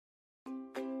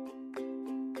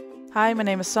Hi, my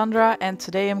name is Sandra and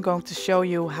today I'm going to show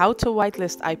you how to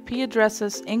whitelist IP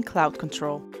addresses in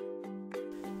CloudControl.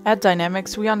 At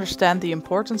Dynamix, we understand the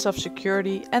importance of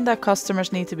security and that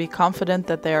customers need to be confident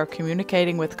that they are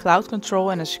communicating with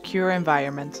CloudControl in a secure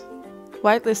environment.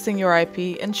 Whitelisting your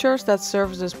IP ensures that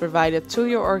services provided to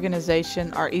your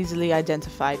organization are easily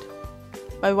identified.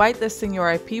 By whitelisting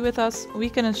your IP with us, we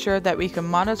can ensure that we can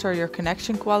monitor your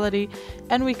connection quality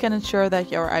and we can ensure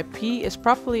that your IP is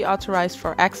properly authorized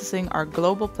for accessing our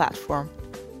global platform.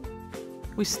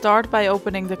 We start by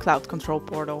opening the CloudControl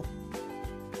portal.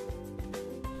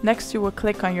 Next, you will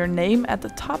click on your name at the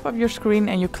top of your screen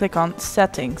and you click on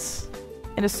Settings.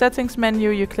 In the Settings menu,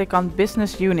 you click on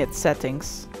Business Unit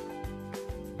Settings.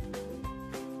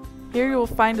 Here you will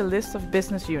find a list of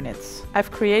business units.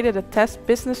 I've created a test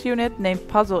business unit named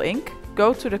Puzzle Inc.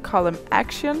 Go to the column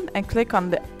Action and click on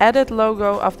the Edit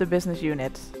logo of the business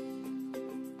unit.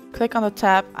 Click on the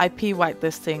tab IP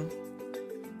Whitelisting.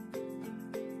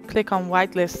 Click on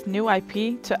Whitelist New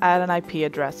IP to add an IP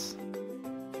address.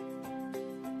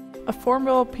 A form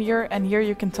will appear and here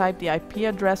you can type the IP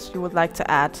address you would like to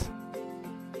add.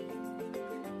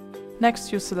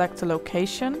 Next you select the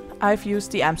location. I've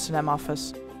used the Amsterdam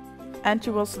office. And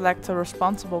you will select a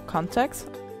responsible contact.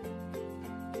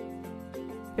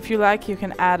 If you like, you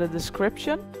can add a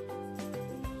description.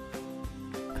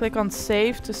 Click on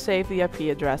Save to save the IP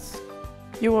address.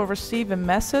 You will receive a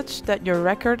message that your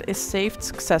record is saved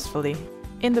successfully.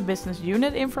 In the business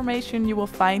unit information, you will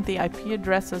find the IP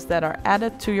addresses that are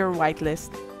added to your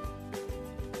whitelist.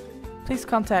 Please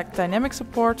contact Dynamix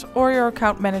support or your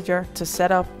account manager to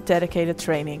set up dedicated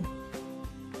training.